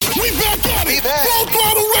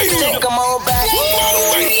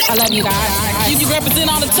you guys. You represent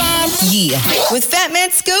all the time? Yeah. With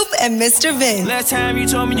Fatman Scoop and Mr. Vin. Last time you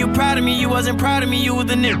told me you proud of me, you wasn't proud of me. You was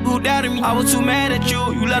the nigga who doubted me. I was too mad at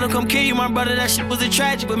you. You let him come kill you, my brother. That shit was a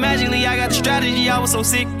tragic. But magically, I got the strategy. I was so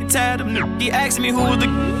sick and tired of him. He asked me who was the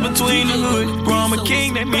between the hood. Bro, I'm a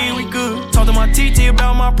king, that mean we good. Talk to my TT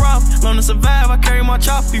about my problem. Learn to survive, I carry my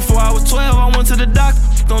chop. Before I was 12, I went to the doctor.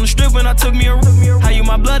 On the strip when I took me a How you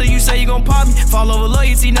my blood, you say you gon' pop me. Fall over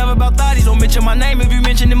loyalty, never about thotties. Don't mention my name if you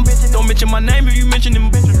mention them bitches. Don't mention my name if you mention them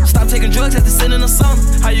bitches. Stop taking drugs after sitting or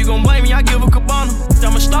something. How you gon' blame me? I give a cabana.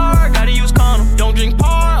 I'm a star, gotta use condom. Don't drink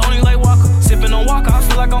par, only like Walker. Sippin' on Walker, I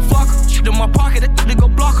feel like I'm Flocker. Shit in my pocket, that to go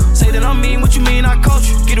blocker. Say that I'm mean, what you mean I coach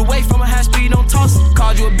you? Get away from a high speed, don't toss it.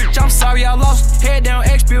 Called you a bitch, I'm sorry I lost. Head down,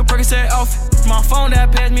 X-Bill, Percocet off. My phone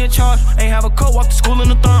that passed me a charge. Ain't have a coat, walk to school in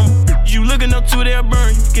the thermal. You looking up to, they'll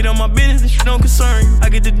burn you. Get on my business, this shit don't concern you. I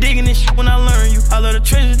get to digging this shit when I learn you. I love the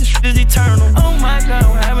treasures, this shit is eternal. Oh my God,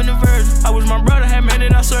 I'm having a virgin. I wish my brother had made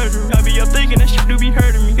it out surgery. I be up thinking that shit do be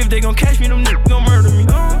hurting me. If they gon' catch me, them niggas gon' murder me.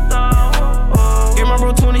 Get my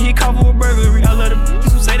bro 20, he caught for a burglary. I love the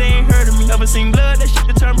bitches who say they ain't heard of me. Never seen blood, that shit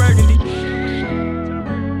to turn burgundy.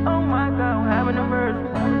 Oh my God, I'm having a virgin.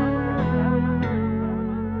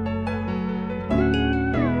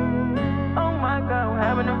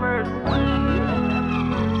 Having a verse.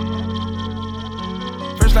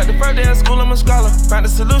 First, like the first day of school, I'm a scholar. Found a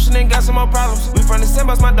solution and got some more problems. We from the same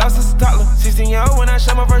bus, my dog since a toddler. 16-year-old when I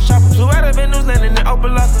shot my first chopper. Flew out of Venues, landing in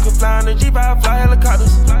open locker. Could fly on the Jeep, I fly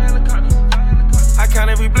helicopters. I count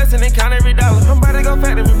every blessing and count every dollar. I'm about to go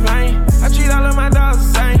factory plane. I treat all of my dogs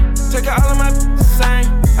the same. Take out all of my the same.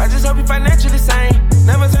 I just hope you financially sane.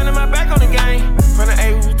 Never turning my back on the game. From the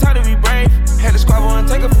A, we taught to be brave. Had to squabble and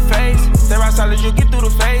take up a face. Stay right solid, you'll get through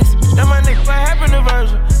the face. Now my niggas might happen to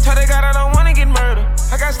version. Tell they God I don't wanna get murdered.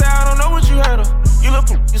 I got style, I don't know what you heard of. You look,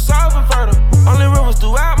 you soft and fertile. Only rivers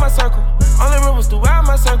throughout my circle. Only rivers throughout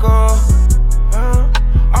my circle.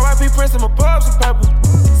 R.I.P. Prince and my pubs and purple.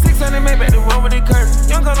 600 made back the one with the curtain.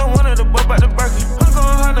 Young gun on one of the boy about the Birkin. I'm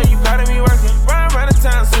going hard, know you proud of me working. Ryan round the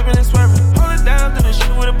town, sipping and swerving. Hold it down through the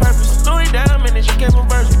shit with a purpose. Slow it down, man, she came from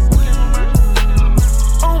Virgin.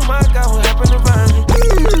 Oh my God, what happened to Virgin?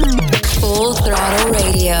 Full Throttle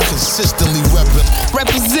Radio. Consistently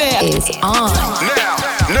represent is on.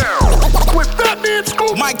 Now. With Fatman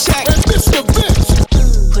Scoop, Mic check. And Mr.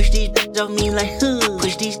 Vince. Push these off me like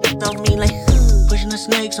push these off me like pushing the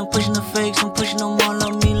snakes, I'm pushing the fakes, I'm pushing them all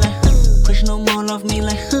off me like pushing them all off me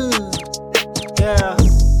like yeah.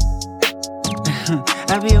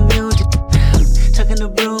 I be immune to tucking the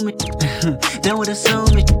broom done with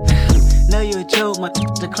assuming. Know you a joke, my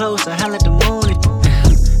the close, I holla at the moon.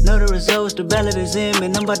 Know the results, the ballot is in,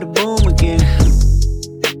 and I'm about to boom again.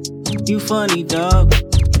 You funny, dog.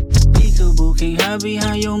 Peekaboo, can't hide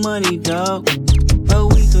behind your money, dog. A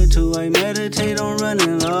week or two, I meditate on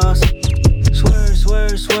running lost. Swerve,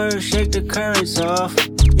 swerve, swerve, shake the currents off.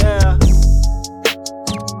 Yeah.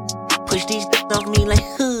 Push these off me like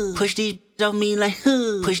push these off me like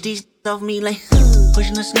push these off me like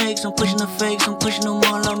pushing the snakes, I'm pushing the fakes, I'm pushing them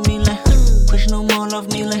all off me like pushing them all off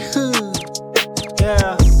me like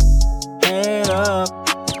yeah. Head up,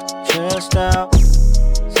 chest out,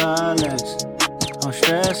 silence. I'm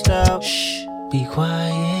stressed out. Shh, be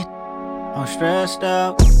quiet. I'm stressed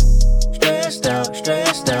out, stressed out,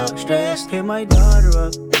 stressed out, stressed. Hit my daughter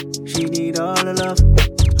up. She need all the love.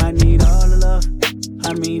 I need all the love.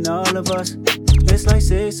 I mean all of us. It's like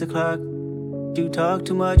 6 o'clock. You talk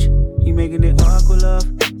too much. You making it awkward, love.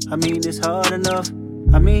 I mean it's hard enough.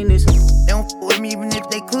 I mean this. They don't f*** with me even if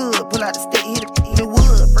they could. Pull out the stick, hit the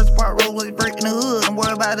wood. First part road was breaking the hood. Don't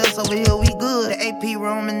worry about us over here, we good. The AP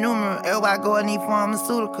Roman numeral. Everybody go and need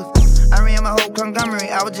pharmaceuticals. I ran my whole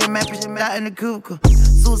conglomerate. I was just mapping shit out in the cubicle.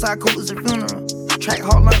 Suicide cool is a funeral. Track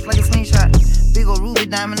hard lunch like a slingshot. Big ol' ruby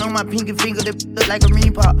diamond on my pinky finger that look like a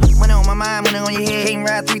ring pop. Money on my mind, money on your head. Can't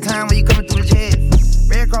ride 3 times when you coming through the jets.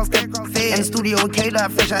 Red Cross, fed. In the studio with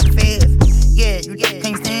K-Dot, fresh out the feds. Yeah, you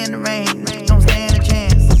can't stand the rain. Don't stand a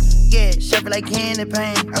chance. Yeah, shuffle like candy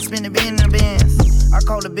paint. I spin the bin in the bins. I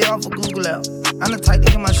call the bill off of Google out. I'm the type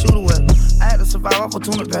to get my shooter wet. I had to survive off a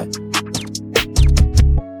tuna pack.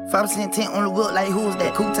 5% tint on the wood like who's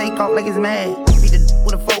that? Cool take off like it's mad. Beat the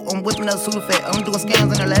with a fork, I'm whipping up Sudafed. I'm doing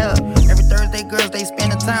scams in the lab. Every Thursday, girls, they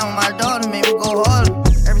spend the time with my daughter, man, we go harder.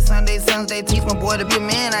 Every Sunday, they teach my boy to be a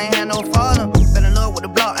man, I ain't had no father. Been in love with the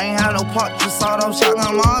block, I ain't had no part. Just sawed off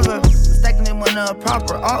shotgun Marvin. Stacking them on the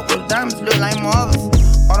proper art with diamonds look like Marvins.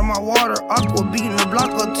 All of my water, aqua, beating the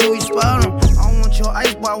block up till we spout them. I don't want your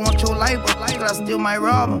ice, but I want your life, but I still might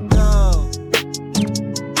rob them. No.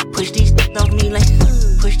 Push these off me like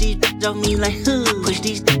push these off me like hood. Push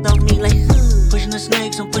these off me like hood. Pushing the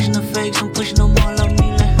snakes, I'm pushing the fakes, I'm pushing them all off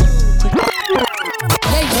me like hood.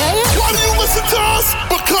 Why do you listen to us?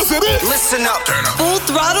 Because it is. Listen up. Full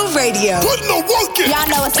Throttle Radio. Putting the work in. Y'all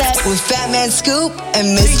know what's up. With Fatman Scoop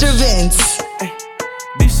and Mr. Vince.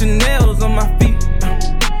 These Chanel's on my feet.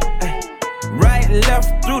 Right and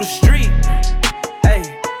left through the street.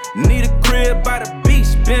 Need a crib by the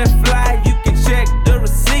beach. Been fly, you can check the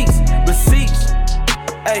receipts.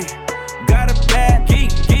 Got a bad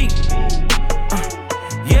geek.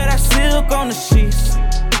 Yeah, that silk on the sheets.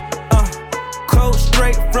 Coat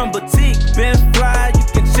straight from boutique. Been fly, you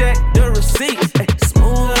can check the receipts.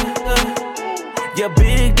 Smooth. Yeah,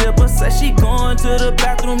 Big Dipper said she going to the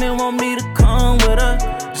bathroom and want me to come with her.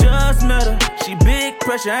 Just met her, she big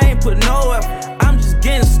pressure, I ain't put no effort. I'm just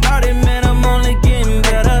getting started, man, I'm only getting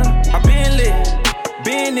better. I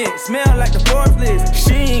been it, smell like the fourth list.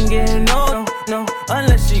 She ain't getting no,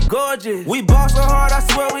 unless she gorgeous. We ball so hard, I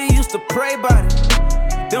swear we used to pray about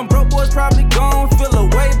it. Them broke boys probably gon' feel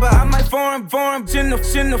away by it. I might form, chin the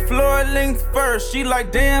floor length first. She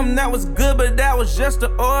like, damn, that was good, but that was just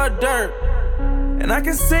an hors d'oeuvre. And I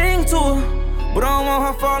can sing to her, but I don't want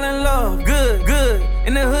her fall in love. Good,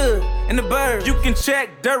 in the hood, in the bird. You can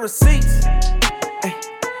check the receipts.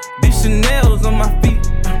 These Chanel's on my feet.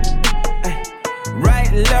 Right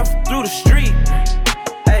and left through the street.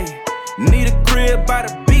 Need a crib by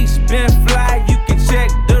the beach. Been fly, you can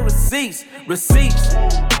check the receipts.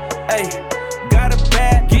 Got a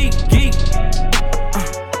bad geek.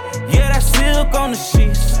 Yeah, that silk on the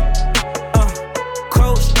sheets.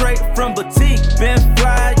 Coat straight from boutique. Been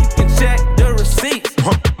fly, you can check the receipts.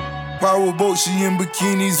 Power boat, she in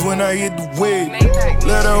bikinis when I hit the wave.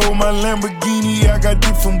 Let her hold my Lamborghini, I got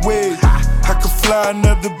different ways. I could fly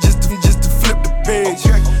another just to flip the page.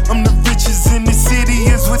 I'm the richest in the city,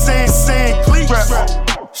 is what they saying.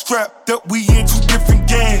 Strapped up, we in two different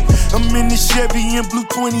games. I'm in the Chevy in blue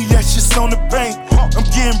 20, that's just on the bank. I'm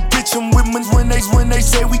getting rich, I'm with my when they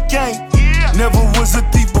say we can't. Never was a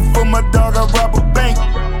thief before my dog, I rob a bank.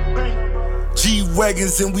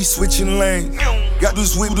 G-Wagons and we switching lanes. Got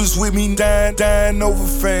this with me, dying over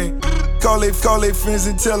fame. Call they friends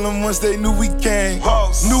and tell them once they knew we came.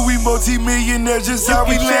 Knew we multi-millionaires, just how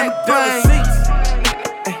we land the plane.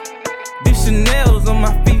 These Chanel's on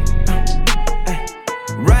my feet.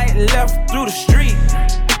 Right and left through the street.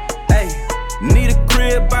 Need a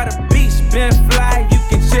crib by the beach. Been fly, you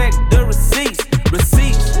can check the receipts.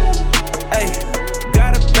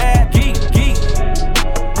 Got a bad geek.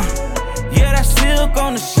 Yeah, that silk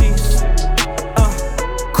on the sheets.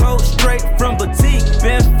 Coat straight from boutique.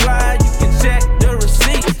 Been fly, you can check the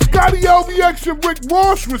receipts. Scotty LVX and Rick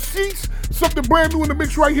Ross, receipts. Something brand new in the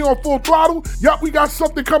mix right here on Full Throttle. Yup, we got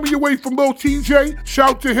something coming your way from Lil TJ.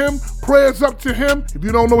 Shout to him. Prayers up to him. If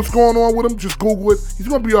you don't know what's going on with him, just Google it. He's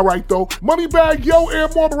gonna be alright though. Moneybag, yo, Air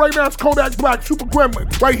More, but right now it's Kodak Black, Super Gremlin.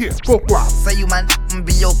 Right here, Full Throttle. Say you my I'ma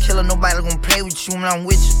be your killer, nobody gonna play with you when I'm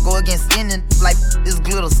with you. Go against any like this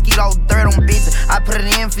glitter, skeet all dirt on bitches. I put it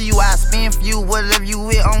in for you, I spin for you, whatever you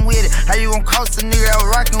with, I'm with it. How you gon' cost a nigga out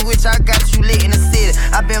rockin' with you? I got you lit in the city.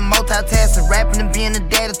 I been multitasking, rapping and being the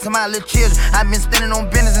daddy to my little children. I been spinning on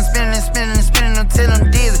business and spinning until I'm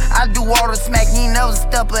dizzy. I do all the smack, you ain't never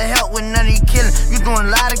step or help with none of you killing. You doing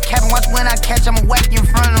a lot of capping, watch when I catch, I'ma whack you in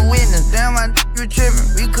front of the witness. Damn, you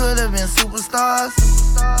tripping, we could've been superstars.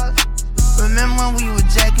 Remember when we were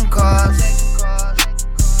jacking cars?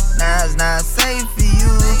 Now it's not safe for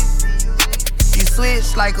you. You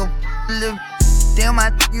switch like a little. Damn,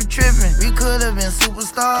 you tripping. We could've been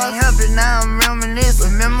superstars. Can't help it, now I'm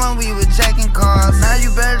reminiscing. Remember when we were jacking cars? Now you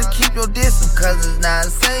better keep your distance, cause it's not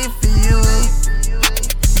safe for you.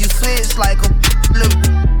 You switch like a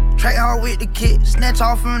little. Track hard with the kick, snatch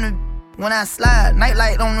off from the. When I slide,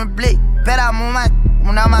 nightlight on the blick. Bet I'm on my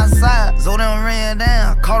when I'm outside. So them ran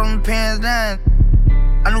down, caught them pants down.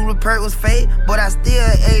 I knew the perk was fake, but I still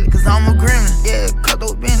ate it, cause I'm a gremlin. Yeah, cut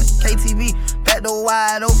those business, KTV, back door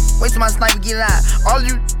wide open. Wait till my sniper get out, all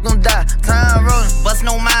you gon' die. Time rolling, bustin'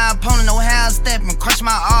 on my opponent, no how stepping. Crush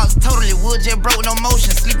my arms totally, wood jet broke, no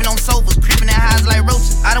motion. Sleeping on sofas, creeping in highs like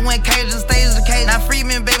roaches. I done went cages and stages of cage. Now free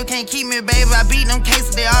me, baby, can't keep me, baby. I beat them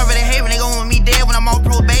cases, they already hate me. They gon' want me dead when I'm on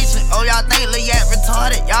probation. Oh, y'all think Lil Yak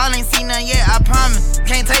retarded? Y'all ain't seen nothing yet, I promise.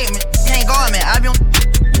 Can't take me, can't guard me. I be on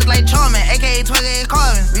like Charmin, aka 28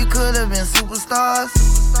 Carvin. We could've been superstars.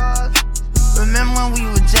 Remember when we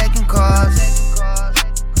were jacking cars?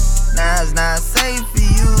 Now it's not safe for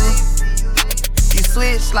you. You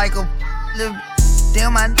switch like a little.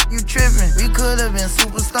 Damn, you tripping. We could've been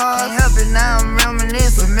superstars. Can't help it, now I'm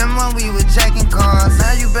reminiscing. Remember when we were jacking cars?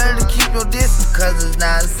 Now you better keep your distance, cause it's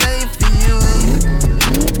not safe for you.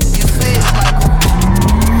 You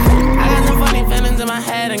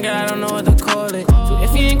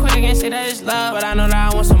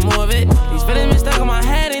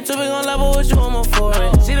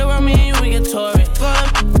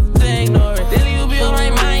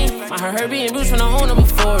heard her being bruised from the owner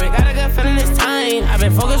before it. Got a good feeling this time. I've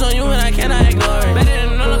been focused on you and I cannot ignore it. Better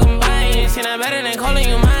than all combined. See, not better than calling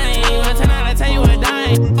you mine. With 10 out of 10, you a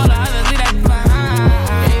dime. All the others leave that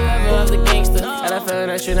behind. You ever love the gangster? Got a feeling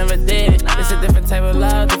that you never did. It's a different type of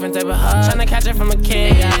love, different type of hug. Tryna catch it from a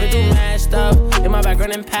kid. Yeah, we do mad stuff. In my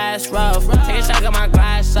background and past rough. Take a shot, got my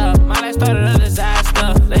glass up. My life started a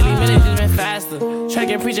disaster. Lately, minutes just been faster. Try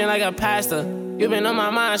to get preaching like a pastor. You been on my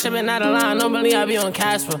mind, shipping out of line. Normally I be on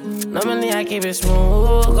Casper. Normally I keep it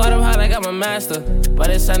smooth. Got up high like I'm a master. But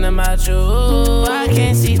it's something about you I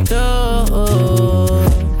can't see through.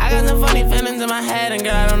 I got some funny feelings in my head, and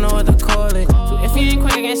girl, I don't know what to call it. So if you ain't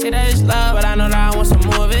quick, I can't say that it's love, but I know that I want some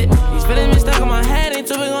more of it. These feelings been stuck in my head, ain't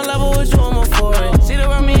too big on level with you, I'm all for it. See the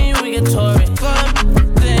world, me and you, we get tore it. Go up,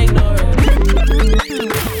 then ignore it.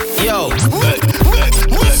 Yo,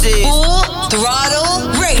 Full Throttle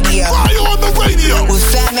Radio. Fire on the radio With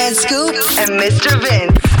Fatman Scoop and Mr.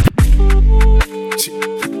 Vince.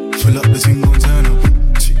 Pull up the single turn up.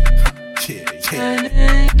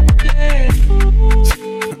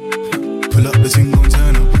 Pull up the single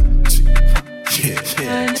turn up.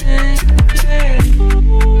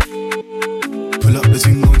 Pull up the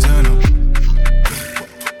single turn up.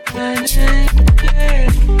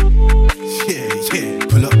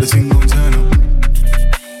 Pull up the single turn up.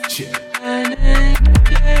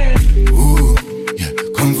 Ooh, yeah,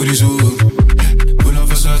 come for this ooh. Yeah, pull up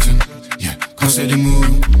for certain. Yeah, come set the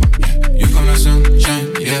mood. Yeah, you come like sunshine.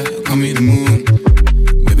 Yeah, come meet the moon.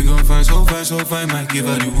 Baby, gon' find so fine, might give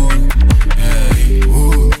her the wood. Yeah,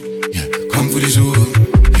 ooh, yeah, come for this ooh.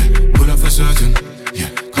 Yeah, pull up for certain. Yeah,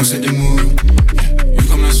 come set the mood. Yeah, you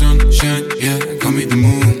come like sunshine. Yeah, come meet the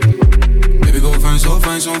moon. Baby, gon' find so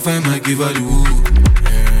fine, might give her the wood.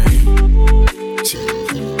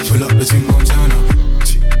 Pull up the single turn up.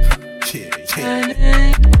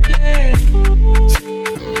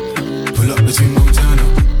 Pull up the single turn up.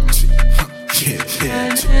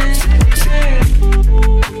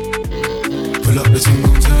 Pull up the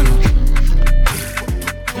single turn up.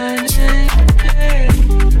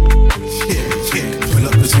 Pull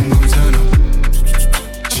up the single turn up.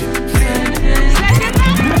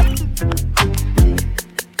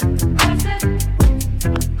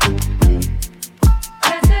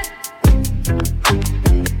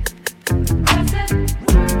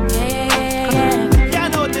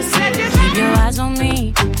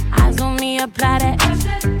 Apply that.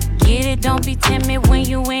 Get it, don't be timid when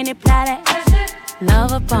you in it, apply that.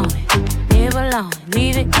 Love upon it, live alone,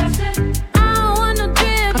 leave it. I don't want no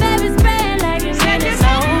drip, baby, spray like it's in it.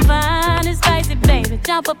 So fine and spicy, baby,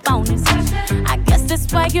 jump up on this. I guess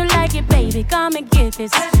that's why you like it, baby, come and get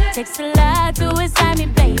this. Takes a lot to excite me,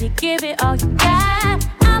 baby, give it all you got.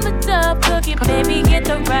 I'm a tough cookie, baby, get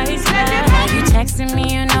the right side. Why you texting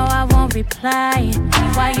me, you know I won't reply.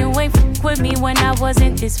 Why you ain't with me when I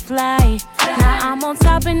wasn't this fly? Now I'm on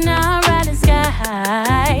top and now I'm riding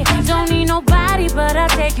sky. Don't need nobody, but I'll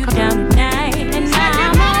take you down tonight. And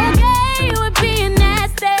now I'm okay with being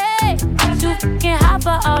nasty. Too fucking hot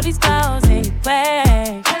for all these girls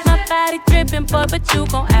anyway. My body dripping, boy, but you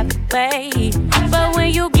gon' have to wait. But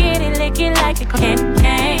when you get it, lick it like a candy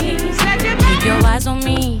cane. Keep your eyes on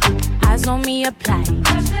me, apply.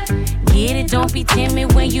 Get it, don't be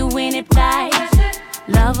timid when you in it, fly.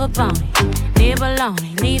 Love upon it, live alone,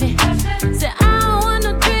 leave it. Say I don't want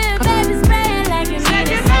no drip, baby, spray it like you need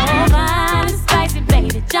it. So fine and spicy,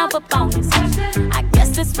 baby, jump up on this. I guess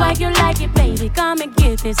that's why you like it, baby, come and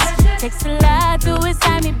get this. Takes a lot to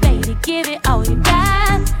excite me, baby, give it all you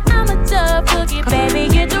got. I'm a tough cookie, baby,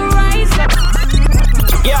 get the right stuff.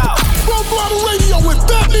 yo, Full Throttle Radio with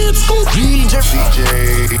Fatman Scoop DJ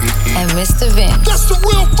and Mr. Vince. That's the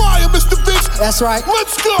real fire, Mr. Vince. That's right.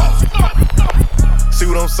 Let's go. See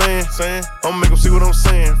what I'm saying? I'ma make them see what I'm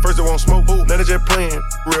saying. First they won't smoke, now they just playing.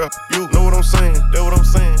 Real, you know what I'm saying? That's what I'm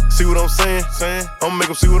saying. See what I'm saying? I'ma make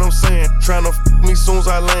them see what I'm saying. Tryna f me soon as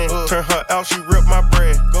I land. Turn her out, she rip my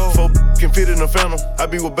brand. Four can fit in the phantom. I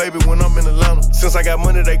be with baby when I'm in Atlanta. Since I got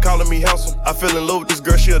money, they calling me handsome. I fell in love with this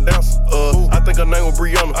girl, she a dancer. I think her name was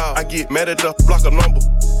Brianna. I get mad at the block of number.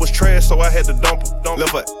 Was trash, so I had to dump her.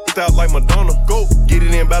 Left her out like Madonna. Go get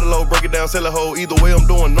it in, battle low, break it down, sell it whole. Either way, I'm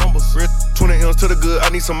doing numbers. 20 M's to the good, I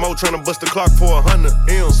need some more. Tryna bust the clock for 100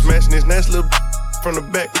 M's. Smashing this nasty little from the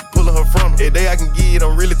back, pulling her from every day I can get it,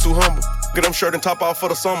 I'm really too humble. Get them shirt and top off for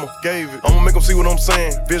the summer. Gave it. I'ma make them see what I'm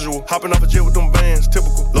saying. Visual. Hopping off a jet with them bands.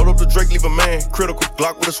 Typical. Load up the Drake, leave a man. Critical.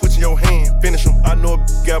 Glock with a switch in your hand. Finish him. I know a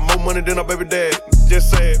got more money than our baby dad.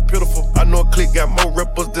 Just sad. Pitiful. I know a clique got more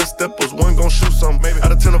rappers than steppers. One gon' shoot something. Maybe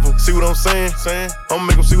out of 10 of them. See what I'm saying? I'ma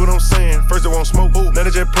make them see what I'm saying. First they won't smoke. Now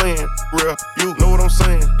they just playing. Real. You know what I'm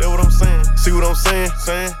saying? That's what I'm saying. See what I'm I'm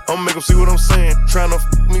saying? I'ma make them see what I'm saying. Tryna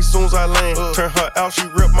f me soon as I land. Turn her out, she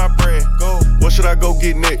rep my brand. What should I go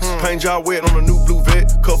get next? Paint job wet on a new blue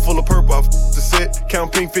vet. Cup full of purple, I the set.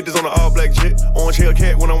 Count pink 50s on an all black jet. Orange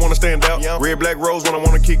Hellcat when I wanna stand out. Red black rose when I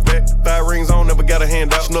wanna kick back. 5 rings on, never got a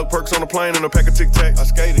hand out. Snuck perks on the plane and a pack of Tic Tacs. I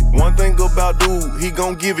skated. One thing about dude, he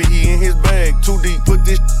gon' give it. He in his bag, too deep. Put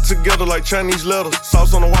this together like Chinese letters.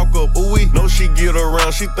 Sauce on the walk up. Ooh wee. Know she get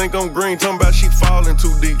around. She think I'm green. Talking about she falling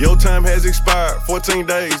too deep. Your time has expired. 14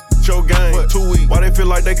 days. Your game. 2 weeks. Why they feel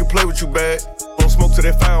like they can play with you bad? Don't smoke till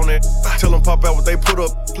they found that. Tell them pop out what they put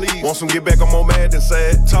up, please. Want some get back, I'm more mad than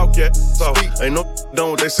sad. Talk yet, so ain't no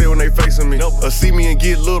done what they say when they facing me. See me and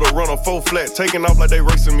get little, run a 4 flat, taking off like they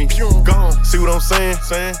racing me. Gone, see what I'm saying?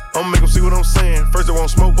 I'ma make them see what I'm saying. First they won't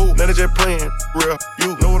smoke, now they just playing. Real,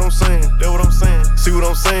 you know what I'm saying? That what I'm saying? See what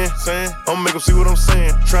I'm saying? I'ma make them see what I'm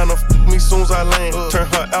saying. Tryna f me soon as I land. Turn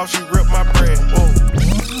her out, she rep my brand.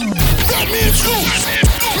 Fatman Scoop,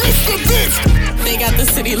 Mr. Vince. They got the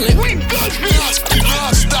city lit.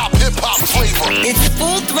 Non-stop hip-hop flavor. It's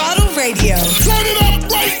Full Throttle Radio. Turn it up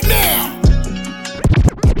right now.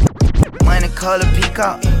 Money color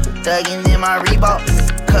peacock, thuggin' in my Reebok.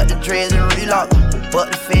 Cut the dreads and relock.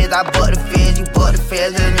 Butt the feds, I butt the feds. You butt the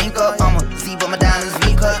feds and link up. I'ma see but my diamonds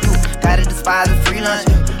V-cut. You gotta despise the free lunch.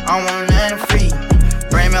 I don't want nothing free.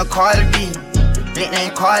 Bring me a Cardi B,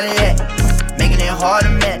 nickname Cardiac. Making it hard to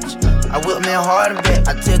match. I whipped me hard to bet.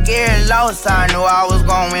 I took every loss, I knew I was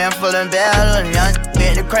gon' win for the battle. Young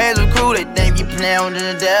been the crazy crew, they think you playin' with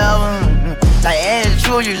the devil. Like ain't it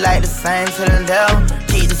true, you like the same to the devil.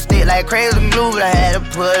 Keep the stick like crazy glue, but I had to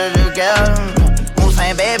put it together. Move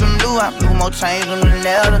same baby blue, I blew more change than the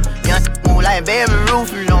leather. Young move like baby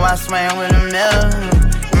roof, you know I swing with the metal.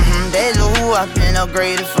 Deja vu, I been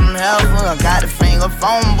upgraded from heaven. I got the finger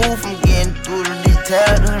phone booth, I'm getting through the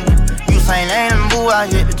details. Ain't name boo, I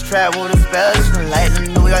hit the trap with a special. Like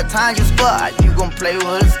the New York Times, you squad, you gon' play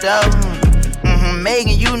with a step.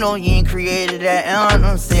 Megan, you know you ain't created that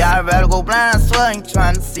anthem. Say I'd rather go blind, I swear I ain't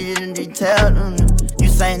tryna see it in detail. You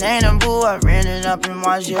say name boo, I ran it up in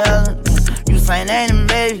my shell. You say name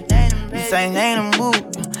baby, you say name boo.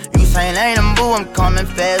 You say name boo, I'm coming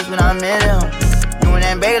fast when I'm in him. You in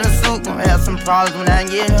that bathing suit, gon' have some problems when I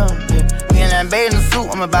get him. You in that bathing suit,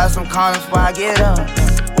 I'ma buy some condoms before I get him.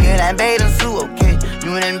 You in that bathing suit, okay?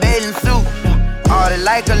 You in that bathing suit. All the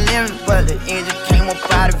like a limit, but the engine came up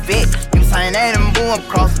out of it. You saying that and boom,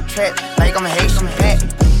 across the track, like I'm a Haitian hat.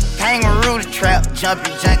 Kangaroo the trap,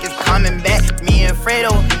 jumping junkies coming back. Me and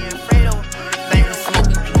Fredo, think we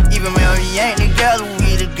smoking. Even when we ain't together,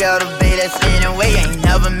 we together, babe, that's anyway. Ain't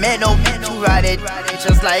never met no bitch who ride it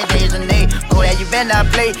just like Deja Nate. Go that you better not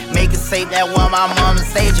play, make it safe, that one my mama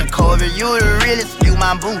say. Jacoby, you the realest, you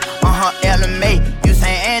my boo, LMA. You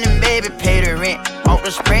say Annie, baby, pay the rent, off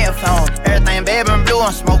the spread phone. Everything baby and blue,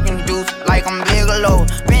 I'm smoking juice like I'm Bigelow.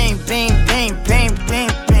 Bing, bing, bing, bing, bing,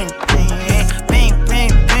 bing, bing, bing,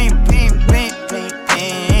 bing, bing, bing, bing,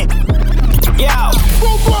 bing. Yo,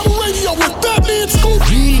 Full Throttle Radio with Fatman Scoop,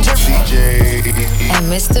 DJ and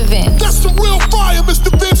Mr. Vince. That's the real fire, Mr.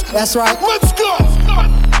 Vince. That's right. Let's go.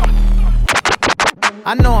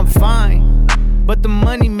 I know I'm fine, but the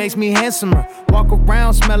money makes me handsomer. Walk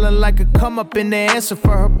around smelling like a come up in the answer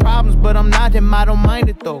for her problems, but I'm not him, I don't mind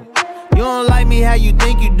it though. You don't like me how you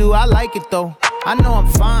think you do, I like it though. I know I'm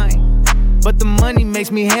fine, but the money makes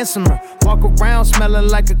me handsomer. Walk around smelling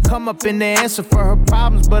like a come up in the answer for her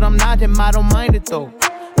problems, but I'm not him, I don't mind it though.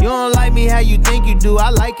 You don't like me how you think you do, I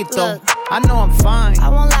like it though. Look, I know I'm fine. I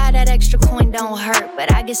won't lie, that extra coin don't hurt,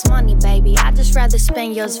 but I guess money, baby, I just rather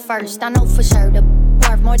spend yours first. I know for sure the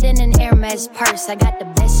worth more than an Hermes purse. I got the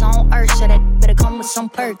best on earth, so that better come with some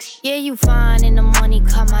perks. Yeah, you fine and the money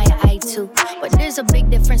caught my eye too, but there's a big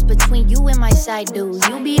difference between you and my side dude.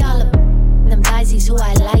 You be all up them guys, he's who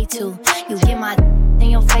I like to. You get my in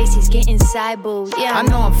your face, he's getting side boo. Yeah, I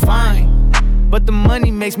know I'm fine, but the money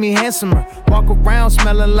makes me handsomer. Walk around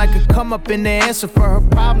smelling like a come up in the answer for her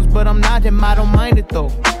problems, but I'm not him, I don't mind it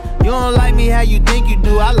though. You don't like me how you think you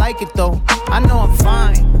do, I like it though. I know I'm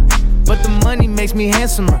fine, but the money makes me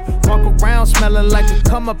handsomer. Walk around smelling like a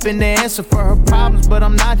come up in the answer for her problems, but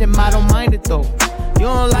I'm not him, I don't mind it though. You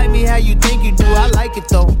don't like me how you think you do, I like it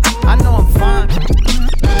though. I know I'm fine.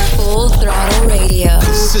 Full Throttle Radio.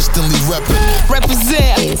 Consistently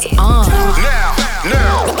Represent. Is on.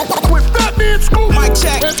 Now, with Fatman Scoop, Mic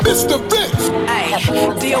check. and Mr. Vince.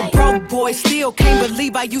 Ay, deal broke boy, still can't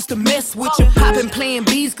believe I used to mess with you. Poppin' playing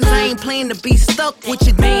bees, cause I ain't playing to be stuck with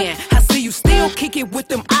you, man. I see you still kick it with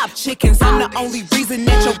them op chickens. I'm the only reason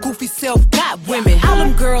that your goofy self got women. All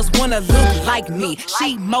them girls wanna look like me,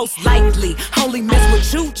 she most likely only mess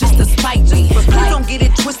with you just to spite me. But please don't get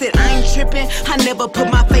it twisted, I ain't trippin'. pimping. I never put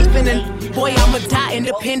my faith in it. Boy, I'ma die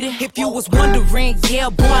independent. If you was wondering, yeah,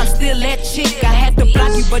 boy, I'm still that chick. I had to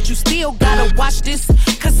block you, but you still gotta watch this.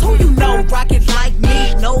 Cause who you know rockin' like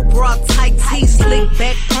me? No bra, tight tee, slick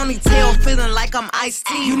back, ponytail, feeling like I'm iced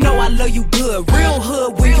tea. You know I love you good, real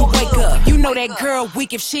hood when you wake up. You know that girl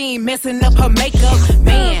weak if she ain't messing up her makeup.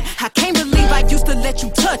 Man, I can't believe I used to let you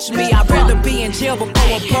touch me. I'd rather be in jail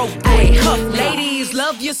before a broke boy cuff. Ladies,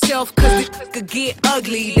 love yourself, cause it could get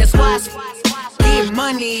ugly. That's why I get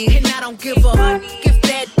money, and I don't give a if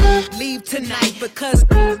that leave tonight, because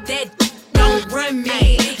that don't run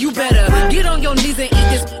me. You better get on your knees and eat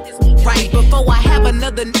this right before I have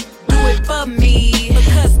another do it for me.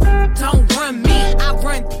 Because don't run me, I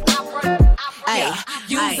run. Ayy,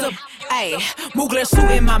 use a ayy, Mugler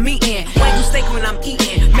suit in my meeting. Wagyu steak when I'm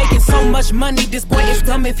eating. Making so much money, this boy is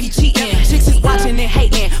dumb if he cheating. Chicks is watching and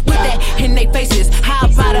hating, with that in they faces. How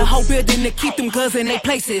about a whole building to keep them girls in their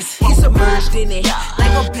places? He submerged in it,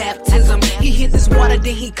 like a baptism. He hit this water,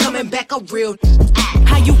 then he coming back a real.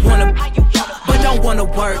 How you wanna, but don't wanna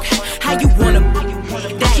work? How you wanna,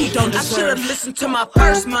 that you don't deserve? I should've listened to my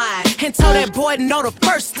first mind and told that boy no the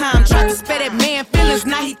first time. Tried to spare that man feelings,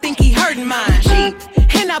 now he think he hurting mine. Gee,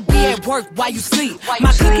 and I be at work while you sleep.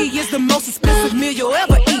 My cookie is the most expensive meal you'll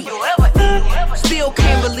ever eat. Still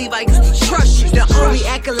can't believe I used to trust you. The only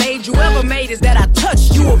accolade you ever made is that I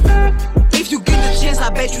touched you. If you get the chance, I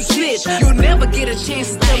bet you snitch. You'll never get a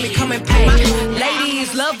chance to tell me come and pay.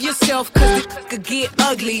 Ladies, love yourself, cause it could get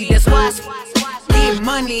ugly. That's why I get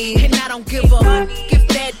money, and I don't give a if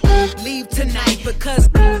that leave tonight, because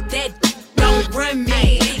that don't run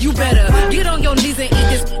me. You better get on your knees and eat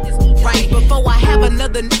this right before I have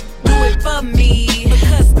another do it for me.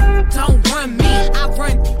 Because don't run me, I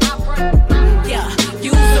run. Yeah,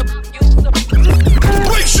 use a.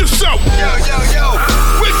 Brace yourself! Yo.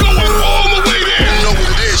 We're going all the way there! You know what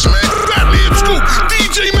it is, man. Fatman Scoop,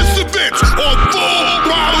 DJ Mr. Vince on Full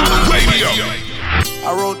Throttle Radio. I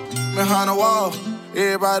wrote behind the wall.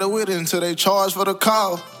 Everybody with it until they charge for the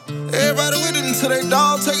call. Everybody with it until they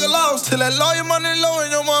dog take a loss. Till that lawyer money low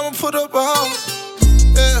and your mama put up a house.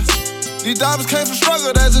 Yeah, these diamonds came from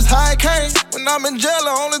struggle, that's just how it came. When I'm in jail,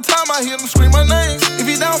 the only time I hear them scream my name. If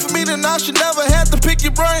you down for me, then I should never have to pick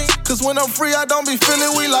your brain. Cause when I'm free, I don't be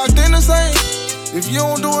feeling we locked in the same. If you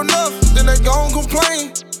don't do enough, then they gon'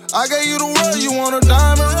 complain. I gave you the world, you want a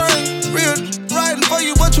diamond ring. Real riding for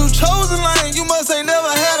you, but you chose a lane. You must ain't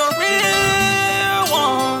never had a real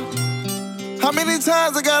one. How many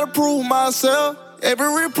times I gotta prove myself?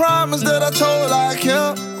 Every promise that I told I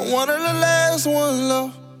kept. I'm one of the last ones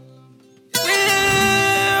left.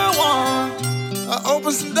 Real one. I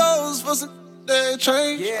opened some doors for some day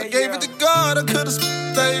change. I gave it to God, I could've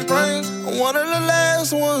spent their brains. I'm one of the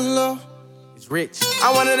last ones left. Rich.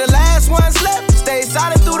 I'm one of the last ones left. Stayed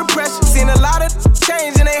solid through the pressure. Seen a lot of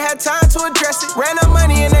change and they had time to address it. Ran up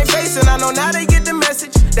money in their face and I know now they get the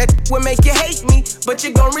message. That would make you hate me, but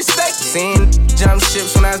you gon' respect it. Seen jump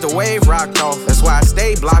ships when as the wave rocked off. That's why I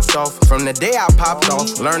stayed blocked off. From the day I popped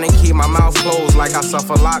off. Learn to keep my mouth closed like I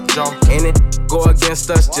suffer lockjaw. And it go against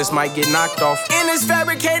us, just might get knocked off. In this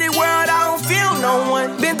fabricated world, I don't feel no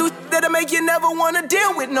one. Been through that'll make you never wanna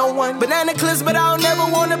deal with no one. Banana clips, but I don't never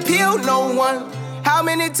wanna peel no one. How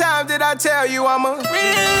many times did I tell you I'm a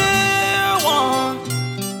real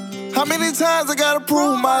one? How many times I gotta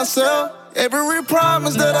prove myself? Every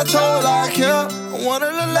promise that I told I kept. I'm one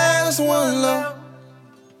of the last ones left.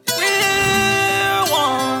 Real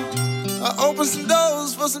one. I opened some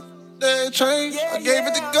doors for some day change. I gave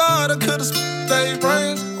it to God, I could've spent their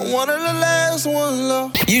brains. I'm one of the last ones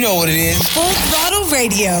left. You know what it is. Full Throttle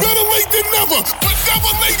Radio. Better late than never, but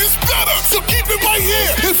never late is better. So keep it right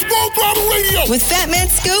here. It's Full Throttle Radio. With Fatman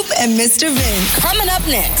Scoop and Mr. Vince. Coming up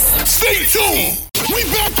next. Stay tuned. We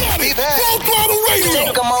back at it. Full Throttle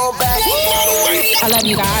Radio. Come on back. Full Throttle Radio. I love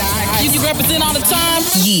you guys. You represent all the time.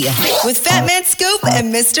 Yeah. With Fatman Scoop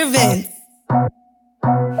and Mr. Vince.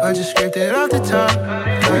 I just scraped it off the top,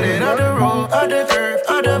 cut it off the road, off the curve,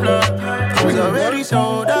 off the block. I was already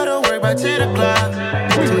sold out of work by 10 o'clock.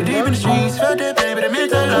 Too deep in the streets, felt that pain, but it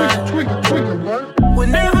meant a lot.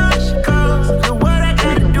 Whenever she calls, know what I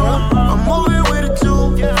gotta do. I'm moving with a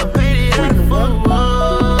tool, I paid it out of full.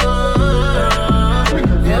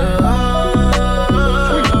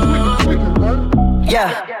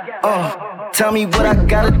 Tell me what I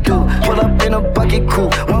gotta do. Pull up in a bucket crew,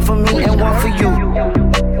 one for me and one for you.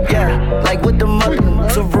 Yeah, like with the mother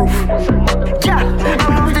to roof. Yeah,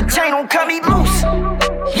 I'm off the chain, don't cut me loose.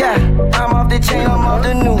 Yeah, I'm off the chain, I'm off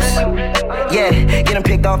the noose. Yeah, getting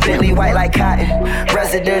picked off Bentley white like cotton.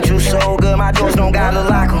 Residential so good, my doors don't gotta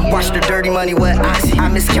lock 'em. Watch the dirty money with Oxy. I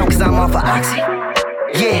miscount cause I'm off of Oxy.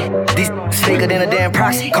 Yeah, these faker than a damn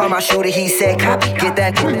proxy. Call my shooter, he said copy. Get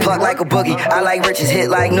that pluck like a boogie. I like riches, hit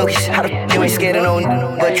like nookies. How the you ain't scared of no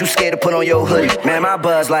but you scared to put on your hoodie. Man, my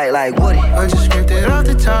buzz like Woody. I just scraped it off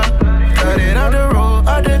the top, cut it off the road,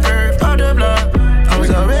 off the curve, off the block. I was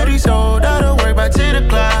already sold out of work by 10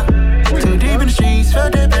 o'clock. Too deep in the streets,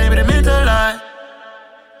 felt that baby, that meant a lot.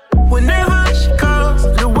 Whenever she calls,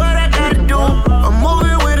 do what I gotta do. I'm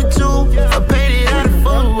moving with a two, I paid it out of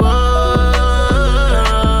full.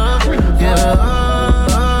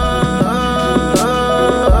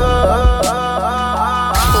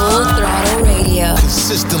 Full Throttle Radio.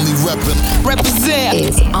 Consistently Represent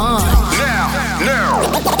is on. Now.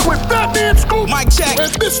 With Fatman Scoop, Mic check.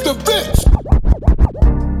 and Mr. Vince.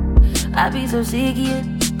 I be so sick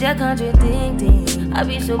of that contradicting. I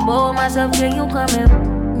be so bold myself, can you come and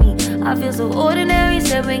me? I feel so ordinary,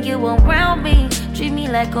 said when you around me. Treat me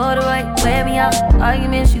like all the right, wear me out.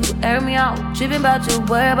 Arguments, you air me out. Tripping about your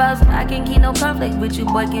whereabouts. I can't keep no conflict with you,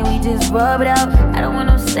 boy, can we just rub it out? I don't want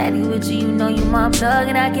no steady with you, you know you my plug.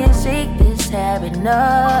 And I can't shake this habit,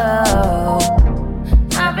 no.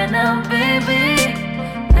 I've been up, baby,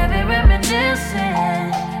 heavy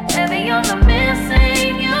reminiscing. Heavy on the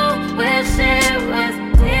missing, you wish it was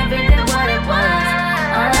different than what it was.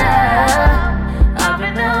 I've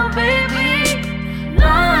been up, baby,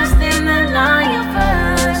 lost in the lion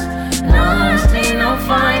first, lost in no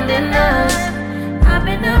finding us. I've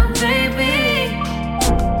been up, baby,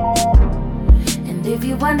 and if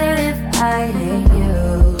you wonder if I hate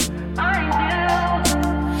you, I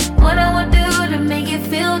do. What I would do to make it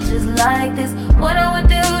feel just like this? What I would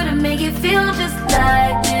do to make it feel just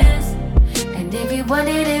like this? And if you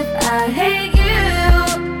wondered if I hate you,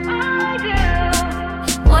 I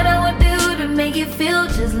do. What I would do to make it feel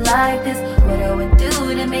just like this? What I would do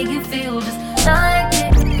to make it feel just like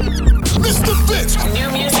this? Mr. Vince,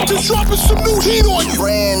 New music. just dropping some new heat on you.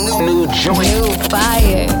 Brand new joint. New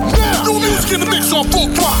fire. Now, new music in the mix on Full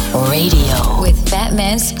Throttle Radio with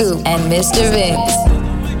Fatman Scoop and Mr. Vince.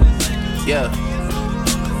 Yeah,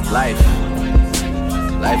 life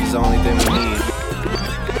is the only thing we need.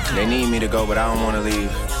 They need me to go, but I don't wanna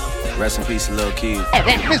leave. Rest in peace, Lil' Keith.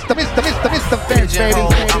 Mr. Vince, baby.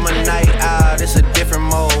 I'm a night owl, it's a different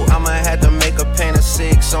mode. I'ma have to make a paint of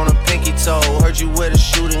 6 on a pinky toe. Heard you with a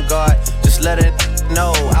shooting guard, just let it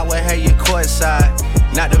know. I would have you courtside,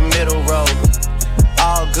 not the middle row.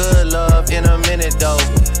 All good love in a minute though.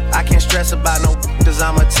 I can't stress about no cause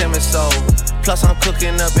I'm a timid soul. Plus I'm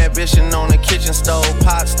cooking up ambition on the kitchen stove.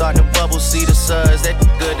 Pot start to bubble, see the suds, that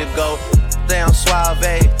good to go. Down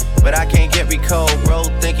suave, but I can't get recalled. Bro,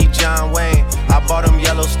 think he John Wayne. I bought them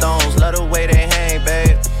Yellowstones, love the way they hang,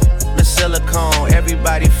 babe. The silicone,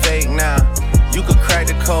 everybody fake now. You could crack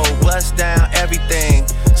the code, bust down everything.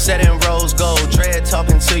 Set in rose gold, Dread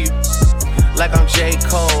talking to you like I'm J.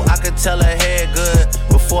 Cole. I could tell her head good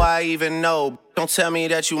before I even know. Don't tell me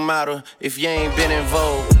that you model if you ain't been in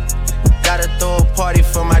vogue. Gotta throw a party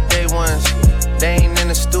for my day ones. They ain't in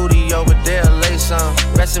the studio, but they'll lay some.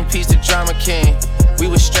 Rest in peace to Drama King. We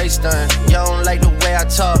was straight stunned. Y'all don't like the way I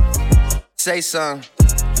talk. Say something.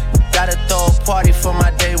 Gotta throw a party for my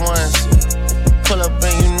day ones. Pull up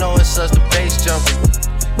and you know it's us, the bass jumping.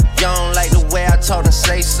 Y'all don't like the way I talk and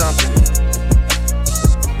say something.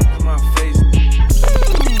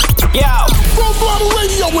 Yo, Full Throttle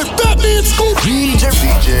Radio with Fatman Scoop, DJ,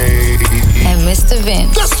 and Mr.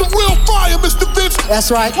 Vince. That's some real fire, Mr. Vince. That's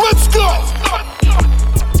right. Let's go.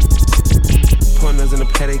 Pointers in the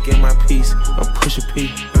paddock, get my piece. I'm pushing P.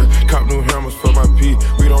 Cop new hammers for my P.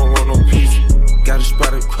 We don't want no peace. Got a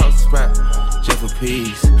spot across the spot, just for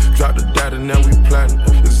peace. Drop the data, now we plotting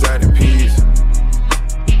exotic peas.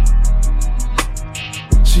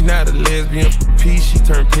 She not a lesbian for peace, she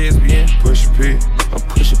turned lesbian. Push P. I'm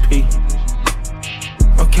pushing P.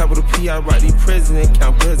 On capital P, I write the president,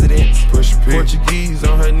 count presidents. Push P. Portuguese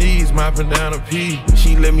on her knees, mopping down a P.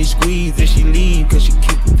 She let me squeeze and she leave, cause she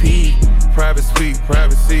keep a P. Private suite,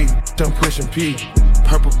 privacy, I'm pushing P.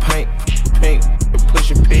 Purple paint, pink, I'm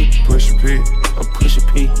pushing P. Pushing P. I'm pushing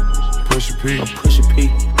P. Pushing P. I'm pushing P.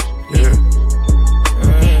 Yeah.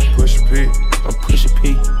 Pushing P. I'm pushing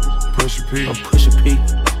P. Pushing P. I'm pushing P.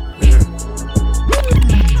 Yeah.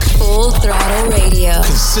 Full Throttle Radio.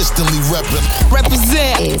 Consistently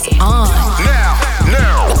Represent is on.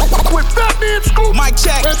 Now. With Fatman Scoop, Mic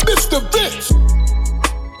check. and Mr. Vince.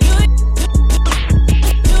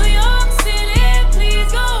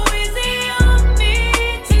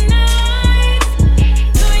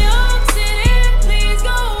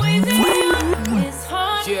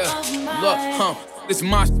 This is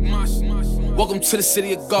my welcome to the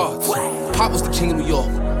city of gods. Pop was the king of New York.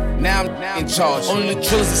 Now I'm in charge. Only the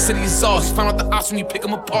drillers, the city is ours. Find out the ops when you pick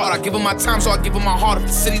them apart. I give them my time, so I give them my heart. If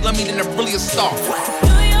the city love me, then they're really a star.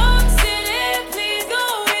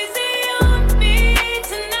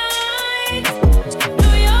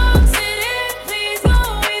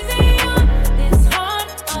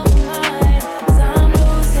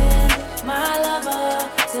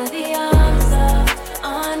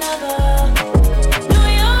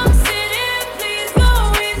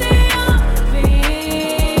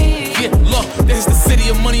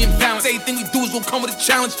 Money and balance. Everything we do is gonna come with a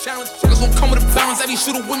challenge. Niggas gonna come with a balance. Every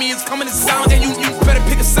shooter with me is coming in silence. And you better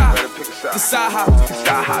pick a side. Decide how.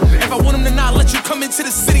 If I want them to not let you come into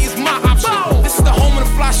the city, it's my option. This is the home of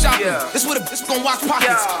the fly shopping. This is where the bitch gon' watch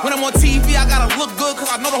pockets. When I'm on TV, I gotta look good,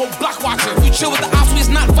 cause I know the whole block watching. We chill with the ops, we is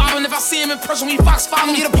not vibing. If I see him in person, we fox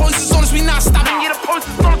following. Yeah, the police is on us, we not stopping. Yeah, the police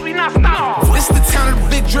is on us, we not stopping. This is the town of the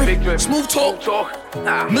big drip. Smooth talk.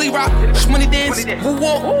 Millie rock, money dance, woo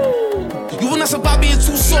walk. You will not survive being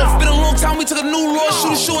too soft. Been a long time, we took a new law.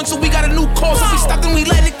 Shoot a show until we got a new cause. If we stop, then we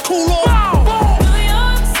let it cool off.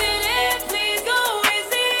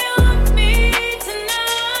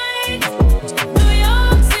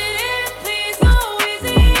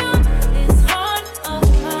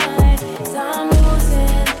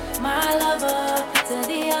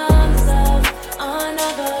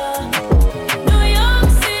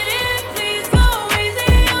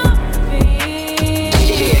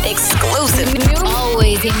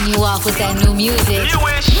 Hitting you off with that new music.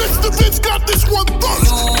 Mr. Vince got this one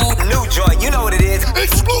first. New joint, you know what it is.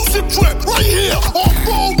 Exclusive trip right here on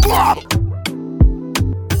Full Throttle.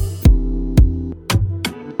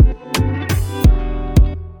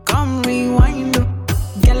 Come rewind,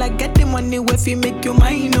 girl, I get the money if you make you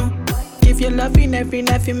mine. Give you loving every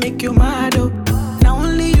night, you make you mad. Now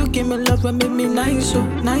only you give me love and make me nice,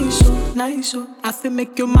 nice, nice. I feel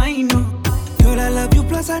make you mine. Girl, I love you,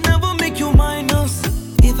 plus I never make you minus.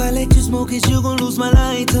 If I let you smoke it, you gon' lose my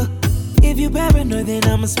lighter. If you paranoid, then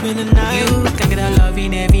I'ma spend the night. You can get a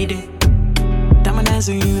loving every day. Diamond dance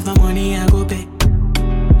on you, for money I go pay.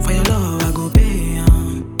 For your love I go pay.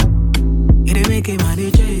 It ain't make it my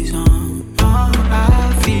DJs.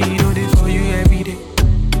 I feel it for you every day.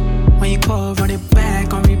 When you call, run it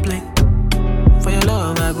back on replay. For your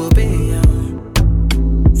love I go pay.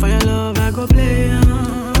 For your love I go play.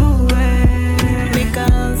 Make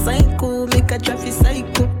a psycho, make a traffic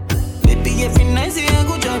psycho. Baby, every night say I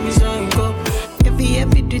go drive me psycho.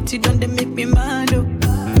 Every duty done they make me mad.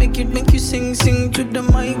 Make you sing to the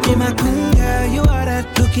mic. Be my queen, girl, you are that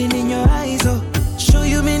looking in your eyes. Show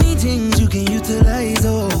you many things you can utilize.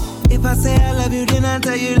 If I say I love you, then I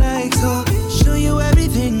tell you like so. Show you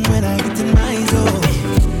everything when I get to my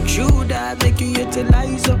zone. True that make you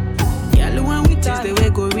utilize. Girl, when we taste the way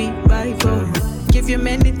go revive. Give you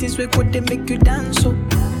many things we could they make you dance.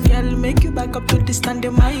 Girl, make you back up to the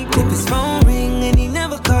standing mic. If his phone ring and he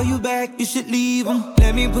never call you back, you should leave him.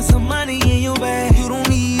 Let me put some money in your bag. You don't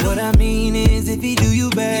need him. What I mean is if he do you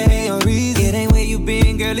bad, give me a reason. It ain't where you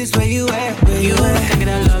been, girl, it's where you at. Where you at? Take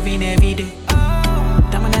that loving every day.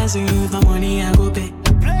 Diamond dance on you, for money I go pay.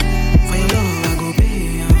 For your love I go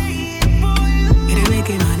pay. It ain't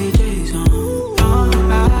making my DJs.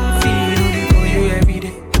 I feel it for you every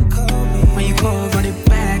day. When you call, run it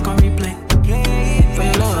back on replay. For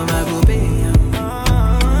your love I go pay.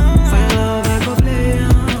 For your love I go play.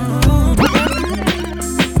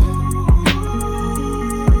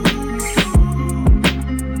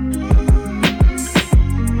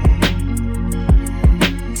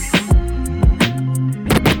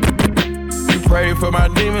 You pray for my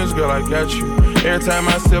demons, girl, I got you. Every time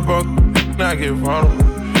I sip on, I get vulnerable.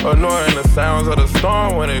 Annoying the sounds of the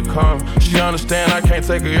storm when it comes. She understand I can't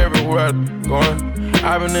take her everywhere I'm going.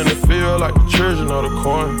 I've been in the field like the children of the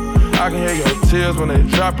corn. I can hear your tears when they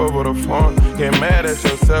drop over the phone. Get mad at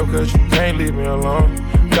yourself cause you can't leave me alone.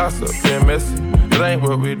 Gossip and messy, it ain't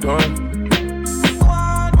what we doing.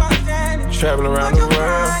 Traveling around the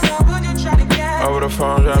world, over the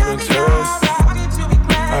phone dropping tears.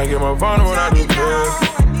 I get more vulnerable when I do pills.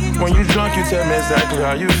 When you drunk you tell me exactly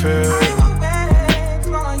how you feel.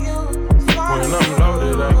 When I'm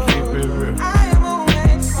loaded, I keep it real.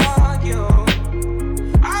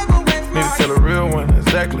 Need to tell a real one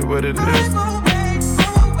exactly what it is.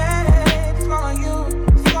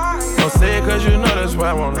 Don't say it cause you know that's why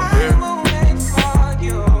I wanna hear.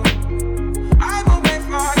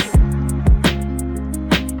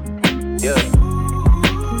 Yeah,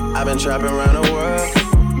 I've been trapping around the world.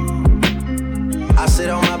 I sit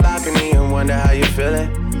on my balcony and wonder how you feeling.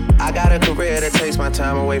 I got a career that takes my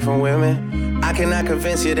time away from women. I cannot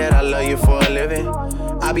convince you that I love you for a living.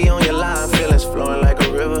 I be on your line, feelings flowing like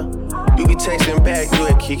a river. You be texting back, you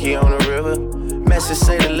and Kiki on the river. Message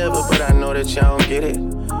say deliver, but I know that y'all don't get it.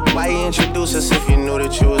 Why you introduce us if you knew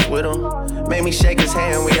that you was with him? Made me shake his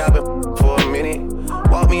hand, we all been for a minute.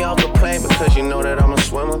 Walk me off the plane because you know that I'm a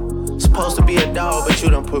swimmer. Supposed to be a dog, but you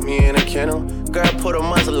done put me in a kennel. Girl, put a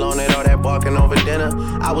muzzle on it, all that barking over dinner.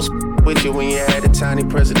 I was with you when you had a tiny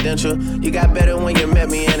presidential. You got better when you met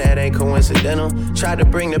me, and that ain't coincidental. Tried to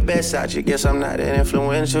bring the best out you, guess I'm not that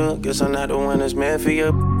influential. Guess I'm not the one that's meant for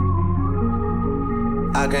you.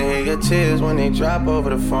 I can hear your tears when they drop over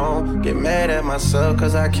the phone. Get mad at myself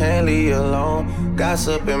cause I can't leave you alone.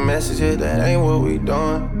 Gossip and messages, that ain't what we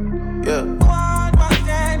doing. Yeah.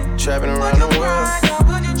 Trapping around the world.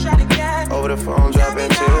 Over the phone, dropping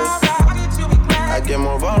tears. I get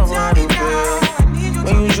more vulnerable how you feel.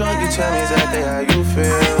 When you drunk, you tell me exactly how you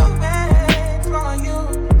feel.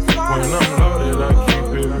 When I'm loaded, I keep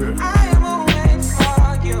it real.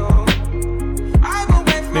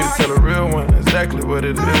 Need to tell a real one exactly what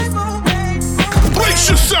it is. Brace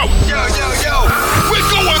yourself! Yo, yo, yo! We're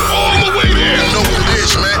going all the way there! You know what it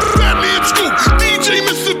is, man. Fatman Scoop, DJ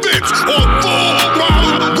Mr. Vince on Full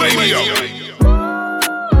Throttle Radio.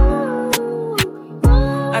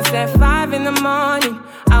 I said 5 in the morning.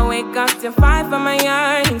 I wake up to 5 for my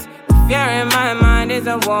yearnings. The fear in my mind is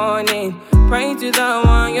a warning. Pray to the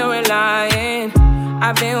one you're relying.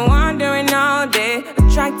 I've been wandering all day. I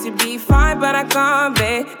tried to be fine, but I can't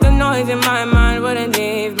be. The noise in my mind wouldn't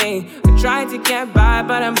leave me. I tried to get by,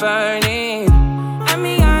 but I'm burning. And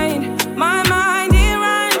behind my mind, it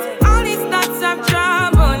runs. All these thoughts of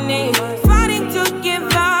trouble me. Fighting to give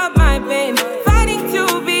up my pain. Fighting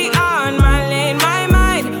to be on my lane. My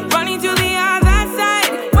mind running to the other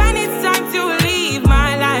side. When it's time to leave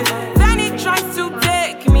my life, then it tries to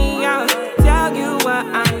take me out. Tell you what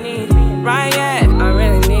I need, right? Yeah. I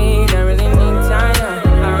really need time now.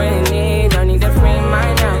 I need to free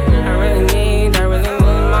mind now. I need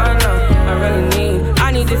mine now.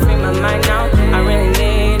 I need to free my mind now. I really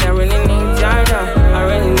need time now.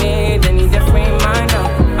 I need to free mind now.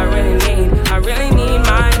 I really need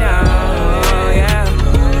mine now, yeah.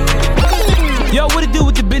 Yo, what it do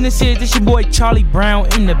with the business is? This your boy Charlie Brown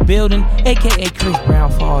in the building, aka Chris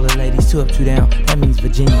Brown for all the ladies. 2 up, 2 down. That means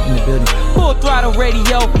Virginia in the building. Full Throttle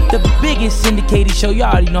Radio, the biggest syndicated show.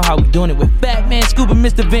 Y'all already know how we doing it with Fatman, Scoop, and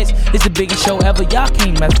Mr. Vince. It's the biggest show ever. Y'all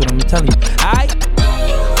can't mess with them, I'm telling you. Alright?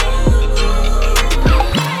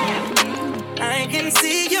 I can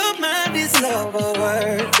see your mind is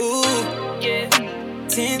lower. Ooh, yeah.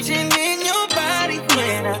 Tension in your body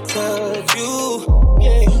when I touch you.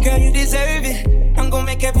 Yeah. Girl, you deserve it. I'm gonna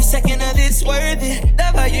make every second of this worth it.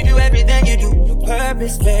 Love how you do everything you do. Your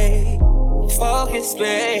purpose, babe. Focus,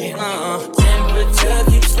 babe. Temperature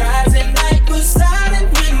keeps rising like Poseidon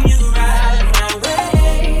when you ride my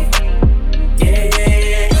way. Yeah, yeah,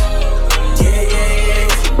 yeah. Yeah, yeah,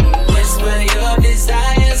 yeah. Whisper your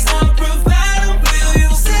desires, I'll provide. Will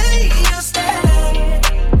you say you'll stay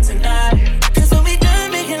tonight? Cause when we done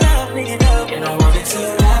making love, and I wanted to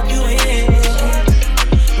wrap you in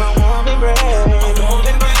my warm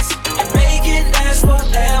embrace, and make it last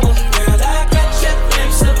forever. Girl, I got your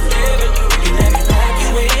glimpse of living. You let me wrap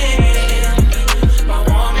you in my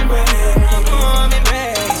warm embrace.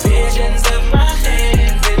 Visions of my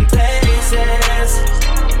hands in places.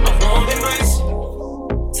 My warm embrace.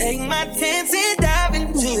 Take my chance and dive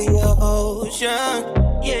into your ocean.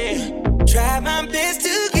 Yeah, try my best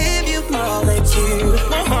to give you all that you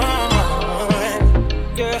want.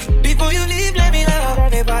 Yeah, before you leave, let me love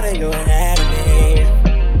every part of your anatomy.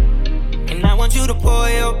 And I want you to pour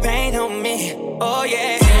your pain on me. Oh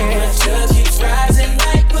yeah. Temperature keeps rising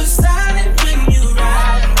like Poseidon when you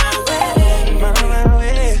ride my way. My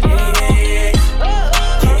way. Yeah,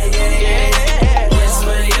 yeah, yeah.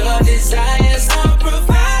 Whisper your desires, I'll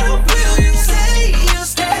provide. Will you say you'll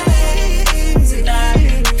stay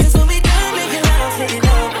tonight? Cause when we done making love, I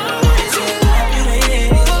want to wrap you in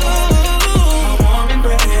my warm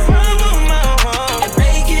embrace. And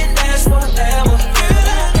make it last forever. Girl,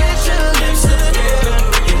 I get your lips of living.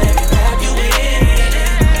 You let me wrap you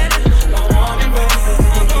in my warm embrace.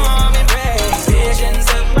 Visions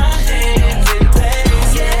of my hands in place.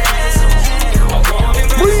 Yes, my warm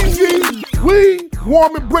embrace.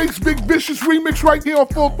 Warm Embrace, Big Vicious remix right here on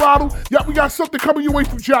Full Throttle. Yeah, we got something coming your way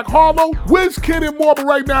from Jack Harlow, Wiz Kid and Marble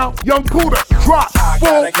right now. Young Buddha, drop,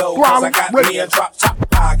 Full Throttle Radio.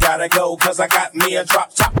 I gotta go cause I got me a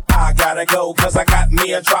drop top. I gotta go cause I got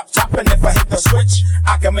me a drop top. And if I hit the switch,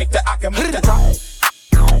 I can make the drop.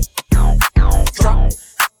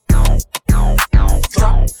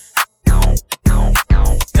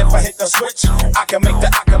 If I hit the switch, I can make the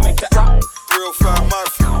drop. Real fine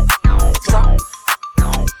Murphy. Drop.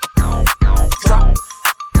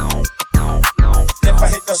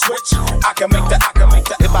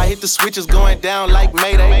 with the switches going down like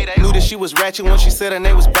Mayday. Knew that she was ratchet when she said her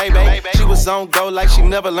name was Baby. She was on go like she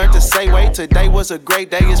never learned to say wait. Today was a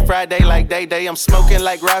great day, it's Friday like Day. I'm smoking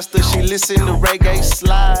like Rasta, she listen to reggae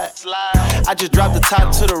slide. I just dropped the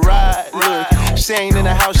top to the ride. Look, she ain't in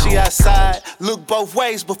the house, she outside. Look both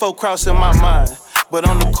ways before crossing my mind. But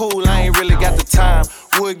on the cool, I ain't really got the time.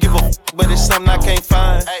 Would give a but it's something I can't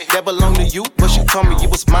find. That belonged to you, but she told me it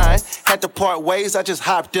was mine. Had to part ways, I just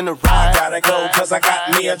hopped in the ride. I gotta go, cause I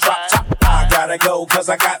got me a drop top. I gotta go, cause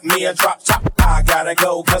I got me a drop top. I gotta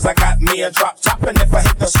go, cause I got me a drop top. And if I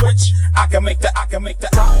hit the switch, I can make the drop,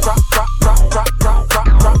 drop, drop, drop, drop, drop,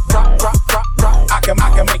 drop, drop, drop, drop, drop, drop. I can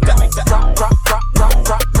make the drop, drop, drop, drop, drop,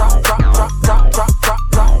 drop, drop, drop, drop, drop, drop,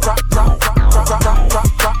 drop, drop, drop, drop, drop, drop,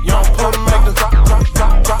 drop. You don't pull to make the drop, drop,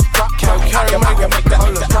 drop, drop, drop. I can make the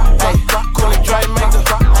hey, cool and dry, make the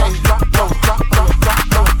hey, no.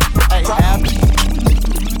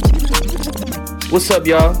 What's up,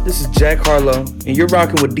 y'all? This is Jack Harlow, and you're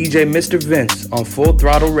rocking with DJ Mr. Vince on Full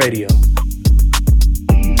Throttle Radio.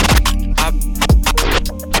 I've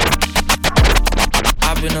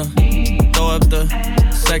been throw up the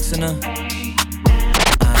sex in her.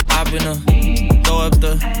 I've been throw up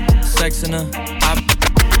the sex in her.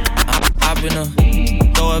 I've been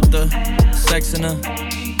throw up the sex in her.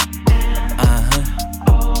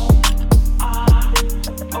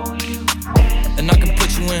 And I can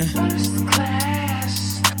put you in.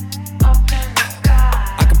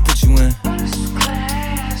 I can put you in.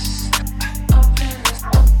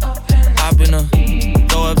 I've been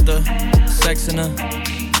throw up the sex in her.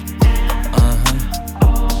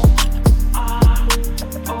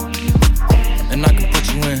 And I can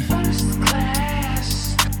put you in.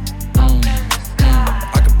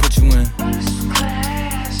 I can put you in.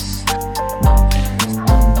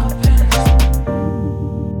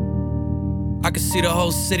 I can see the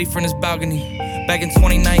whole city from this balcony. Back in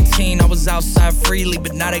 2019, I was outside freely,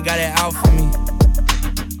 but now they got it out for me.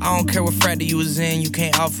 I don't care what frat that you was in, you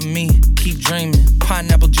can't out for me. Keep dreaming.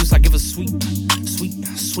 Pineapple juice, I give a sweet.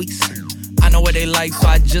 I know what they like, so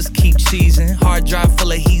I just keep cheesing. Hard drive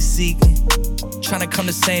full of heat seeking. Tryna come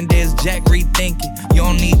the same day as Jack, rethinking. You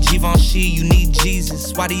don't need Givenchy, you need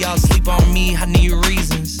Jesus. Why do y'all sleep on me? I need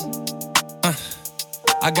reasons.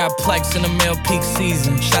 I got Plex in the mail peak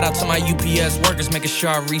season. Shout out to my UPS workers, making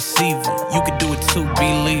sure I receive it. You could do it too,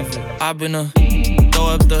 believe it. I've been throw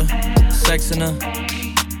up the sex in her.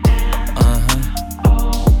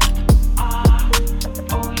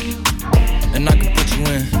 And I can put you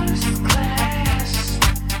in.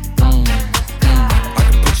 I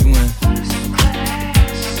can put you in.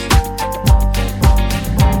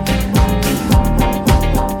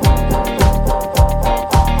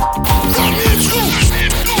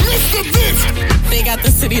 They got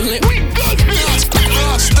the city lit. We got this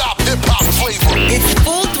non-stop hip-hop flavor. It's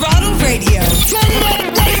Full Throttle Radio. Turn it up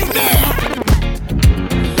right now.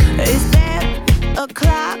 Is that a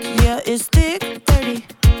clock? Yeah, it's thick 30.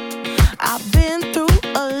 I've been through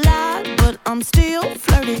a lot, but I'm still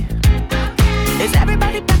flirty. Is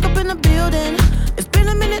everybody back up in the building? It's been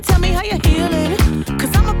a minute, tell me how you're healing.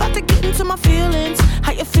 Cause I'm about to get into my feelings.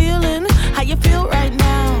 How you feeling? How you feel right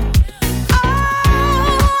now?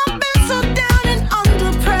 Oh, I've been so down and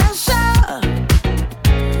under pressure.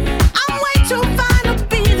 I'm way too fine to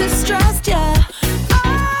be this stressed, yeah.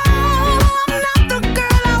 Oh, I'm not the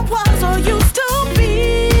girl I was or used to be.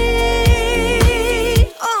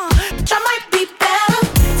 I might be better.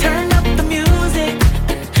 Turn up the music,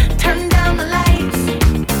 turn down the lights.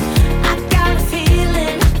 I got a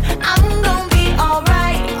feeling I'm gonna be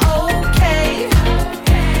alright, okay,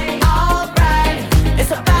 alright.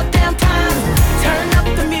 It's about damn time. Turn up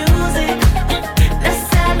the music, let's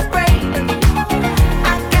celebrate. I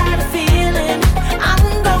got a feeling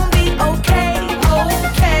I'm gonna be okay,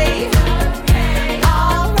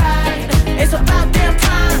 alright. It's about damn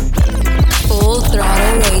time. Full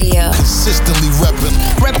Throttle Radio. Consistently reppin'.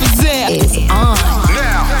 Represent is on.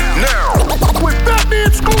 Now. With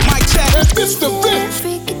Fatman Scoop, Mike Jack, and Mr. Vince.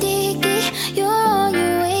 You're on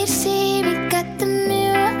your way to see me. Got the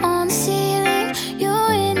mirror on the ceiling.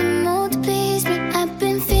 You're in the mood to please me. I've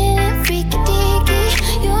been feeling freaky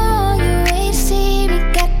deaky. You're on your way to see me.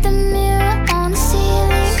 Got the mirror on the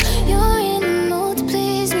ceiling. You're in the mood to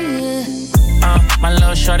please me. My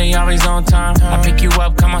little shorty always on time. I pick you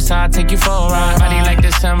up, come outside, take you for a ride. Body like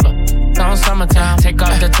December, on summertime. Take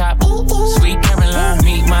off the top, sweet Caroline.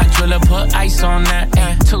 Meet my jeweler, put ice on that.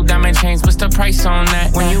 2 diamond chains, what's the price on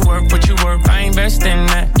that? When you work, what you work, I invest in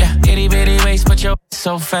that. Yeah, itty bitty waist, but your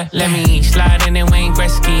so fat. Let me slide in and Wayne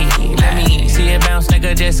Gretzky. Let me see it bounce like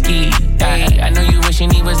a jet ski. I know you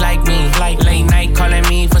wishing he was like me. Like late night calling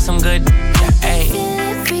me for some good. Hey.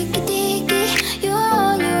 freaky deaky. You're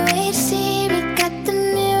on your way to see me. Got the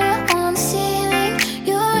mirror on the ceiling.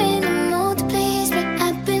 You're in the mood to please me.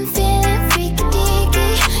 I've been feeling freaky deaky.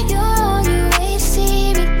 You're on your way to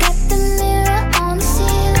see me. Got the mirror on the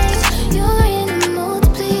ceiling. You're in the mood to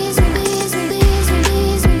please me, please me, please me,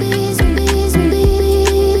 please me, please me, please me,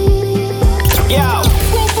 please me. Yo,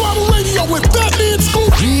 Full Throttle Radio with Fatman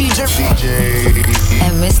Scoop, DJ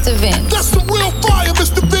and Mr. Vince. That's the real fire,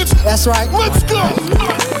 Mr. Vince. That's right. Let's go.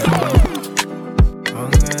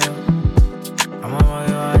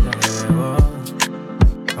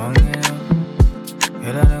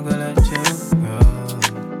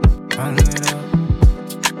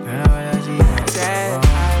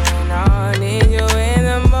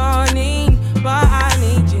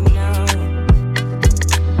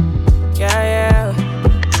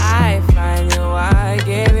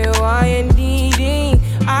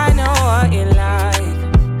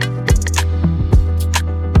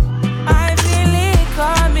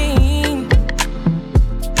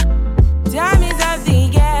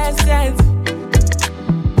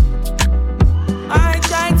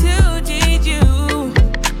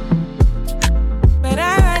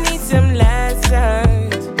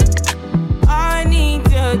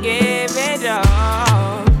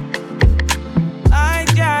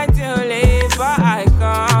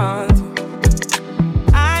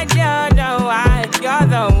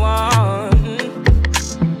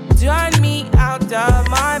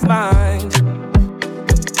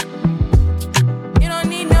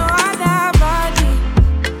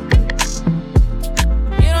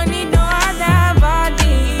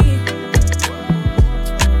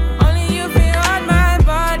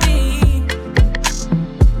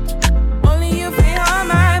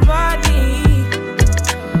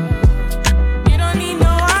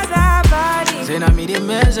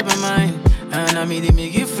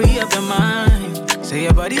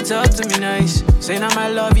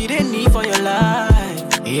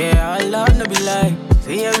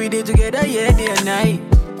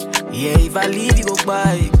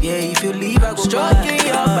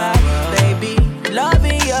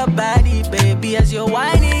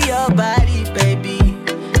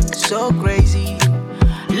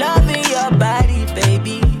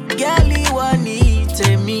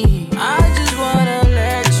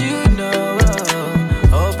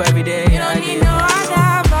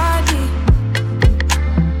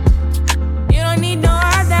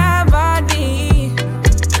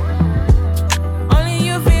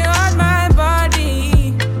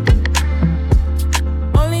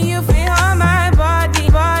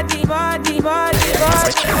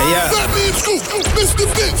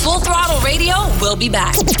 Full Throttle Radio will be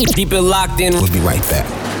back. Keep it locked in. We'll be right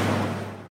back.